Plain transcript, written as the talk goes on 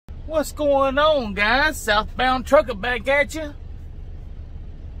What's going on, guys? Southbound Trucker back at you.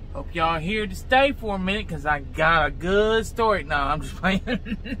 Hope y'all here to stay for a minute because I got a good story. No, I'm just playing.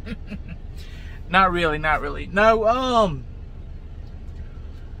 Not really. No,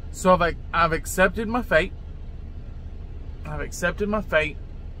 so I've accepted my fate.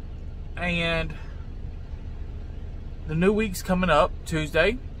 And the new week's coming up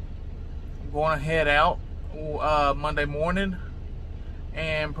Tuesday. I'm going to head out Monday morning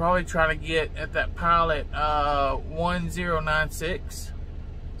and probably try to get at that pilot 1096.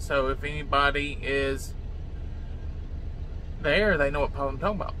 So if anybody is there, they know what pilot I'm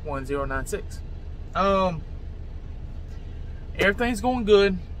talking about. 1096. Everything's going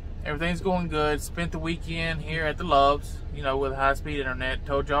good. Spent the weekend here at the Loves, you know, with high-speed internet.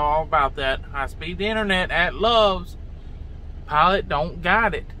 Told y'all all about that. High-speed internet at Loves. Pilot don't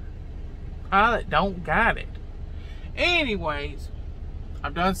got it. Anyways,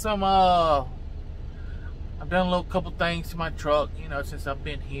 I've done a little couple things to my truck, you know, since I've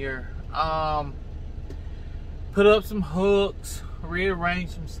been here. Put up some hooks,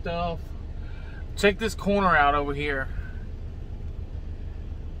 rearranged some stuff. Check this corner out over here.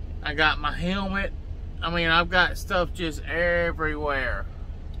 I got my helmet. I mean, I've got stuff just everywhere.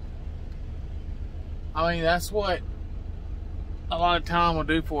 I mean, that's what a lot of time will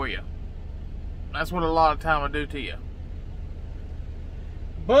do for you. That's what a lot of time will do to you.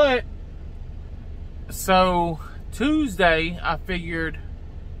 But, so, Tuesday, I figured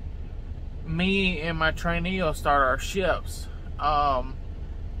me and my trainee will start our shifts.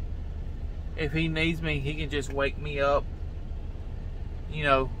 If he needs me, he can just wake me up. You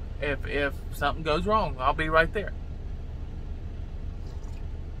know, if something goes wrong, I'll be right there.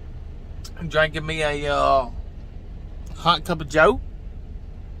 I'm drinking me a hot cup of Joe.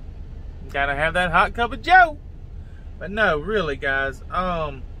 Gotta have that hot cup of Joe. But no, really, guys,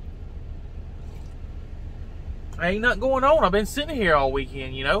 ain't nothing going on. I've been sitting here all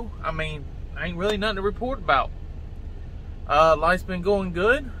weekend, you know. I mean, ain't really nothing to report about. Life's been going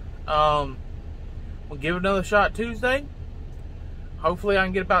good. We'll give it another shot Tuesday. Hopefully I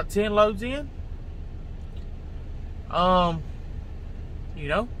can get about 10 loads in. You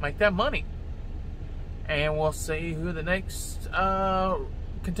know, make that money. And we'll see who the next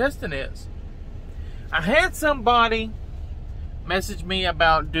contestant is. I had somebody message me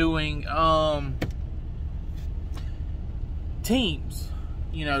about doing teams.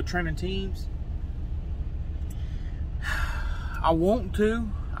 You know, training teams. I want to.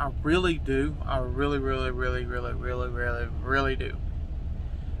 I really do. I really do.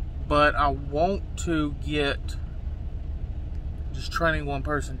 But I want to get just training one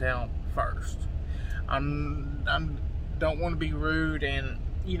person down first. I don't want to be rude and,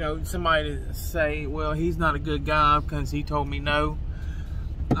 you know, somebody to say, well, he's not a good guy because he told me no.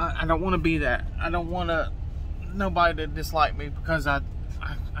 I don't want to be that. I don't want nobody to dislike me because I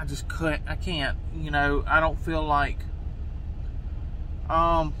just couldn't. I can't. You know, I don't feel like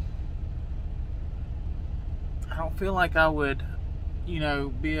I don't feel like I would, you know,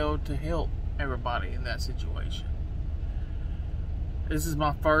 be able to help everybody in that situation. This is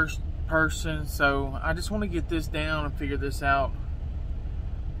my first person, so I just want to get this down and figure this out.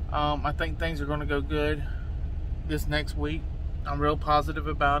 I think things are going to go good this next week. I'm real positive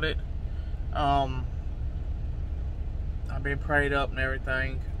about it. I've been prayed up and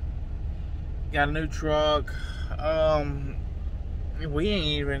everything. Got a new truck. We ain't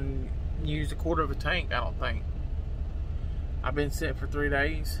even used a quarter of a tank, I don't think. I've been sitting for 3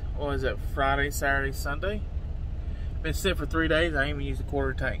 days. What is it? Friday, Saturday, Sunday? Been sitting for 3 days. I ain't even used a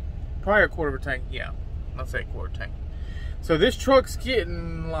quarter tank. Probably a quarter of a tank, yeah. I'll say a quarter tank. So this truck's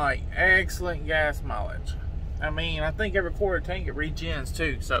getting like excellent gas mileage. I mean, I think every quarter tank it regens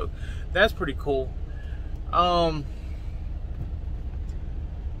too. So that's pretty cool. I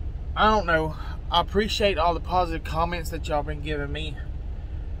don't know. I appreciate all the positive comments that y'all been giving me.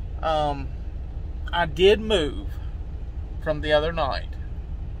 I did move from the other night.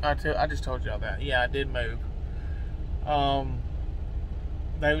 I just told y'all that. Yeah, I did move.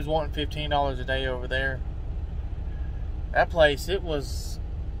 They was wanting $15 a day over there. That place, it was,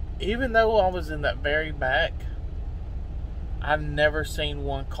 even though I was in that very back, I've never seen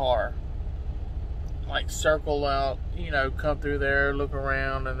one car like circle out, you know, come through there, look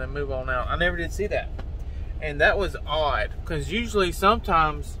around, and then move on out. I never did see that. And that was odd, because usually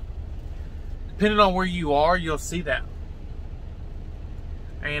sometimes, depending on where you are, you'll see that.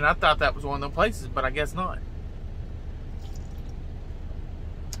 And I thought that was one of the places, but I guess not.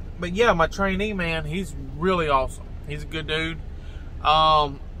 But yeah, my trainee, man, he's really awesome. He's a good dude.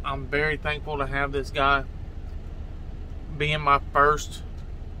 I'm very thankful to have this guy being my first,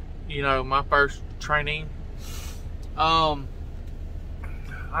 you know, my first training. I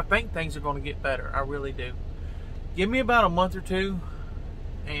think things are going to get better. I really do. Give me about a month or two,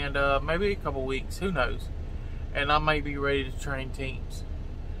 and maybe a couple weeks. Who knows? And I may be ready to train teams.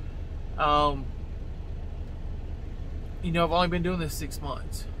 You know, I've only been doing this 6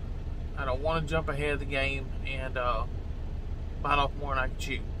 months. I don't want to jump ahead of the game and bite off more than I can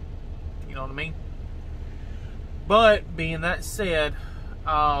chew. You know what I mean? But being that said,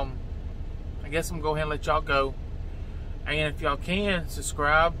 I guess I'm gonna go ahead and let y'all go. And if y'all can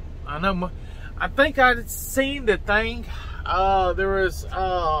subscribe, I think I'd seen the thing. There was,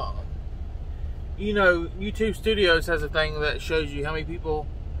 you know, YouTube Studios has a thing that shows you how many people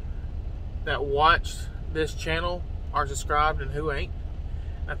that watch this channel are subscribed and who ain't.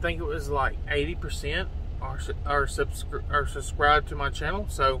 I think it was like 80% are subscribed to my channel.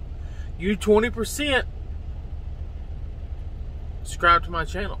 So you 20% subscribe to my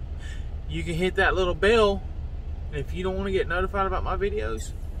channel. You can hit that little bell, and if you don't want to get notified about my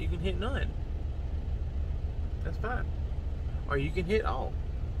videos, you can hit none. That's fine. Or you can hit all.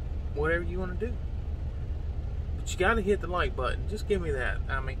 Whatever you want to do. But you got to hit the like button. Just give me that.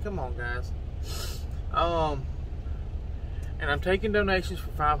 I mean, come on, guys. And I'm taking donations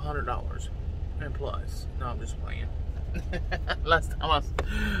for $500 and plus. No, I'm just playing. Last time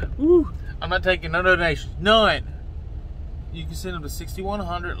I'm not taking no donations. None. You can send them to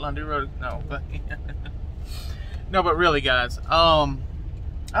 6100 Lundy Road. No, but no, but really, guys, I'm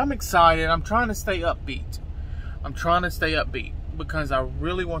excited. I'm trying to stay upbeat. Because I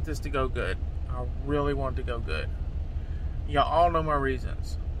really want this to go good. I really want it to go good. Y'all all know my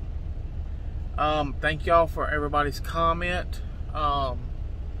reasons. Thank y'all for everybody's comment.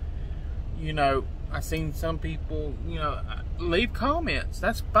 You know, I've seen some people, you know, leave comments.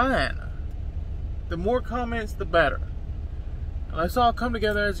 That's fine. The more comments, the better. Let's all come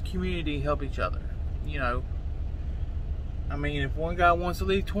together as a community and help each other. You know, I mean, if one guy wants to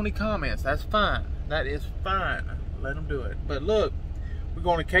leave 20 comments, that's fine. That is fine. Let him do it. But look, we're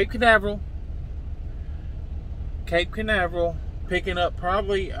going to Cape Canaveral. Picking up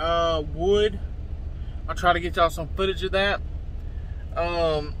probably wood. I'll try to get y'all some footage of that.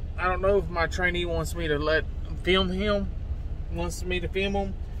 I don't know if my trainee wants me to film him.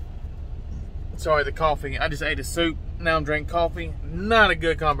 Sorry, the coffee. I just ate a soup. Now I'm drinking coffee. Not a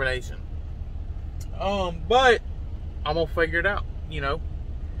good combination. But I'm gonna figure it out. You know,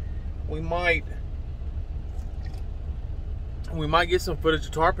 we might get some footage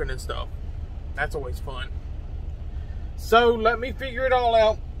of tarpon and stuff. That's always fun. So let me figure it all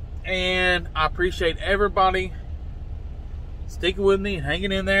out. And I appreciate everybody sticking with me and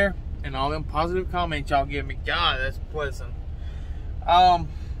hanging in there, and all them positive comments y'all give me. God, that's pleasant. Like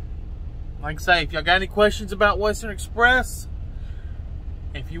I say, if y'all got any questions about Western Express,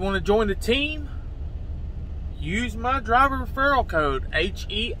 if you want to join the team, use my driver referral code,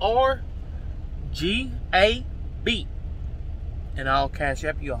 HERGAB, and I'll cash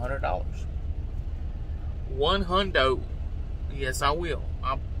up you $100. $100. Yes, I will.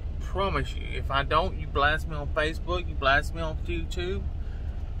 I promise you. If I don't, you blast me on Facebook, you blast me on YouTube,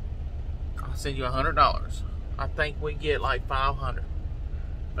 I'll send you $100. I think we get like 500.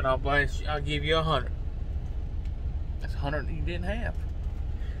 But I'll give you 100. That's 100 you didn't have.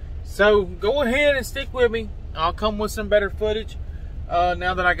 So go ahead and stick with me. I'll come with some better footage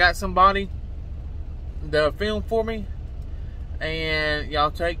now that I got somebody to film for me. And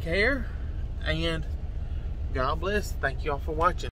y'all take care. And God bless. Thank y'all for watching.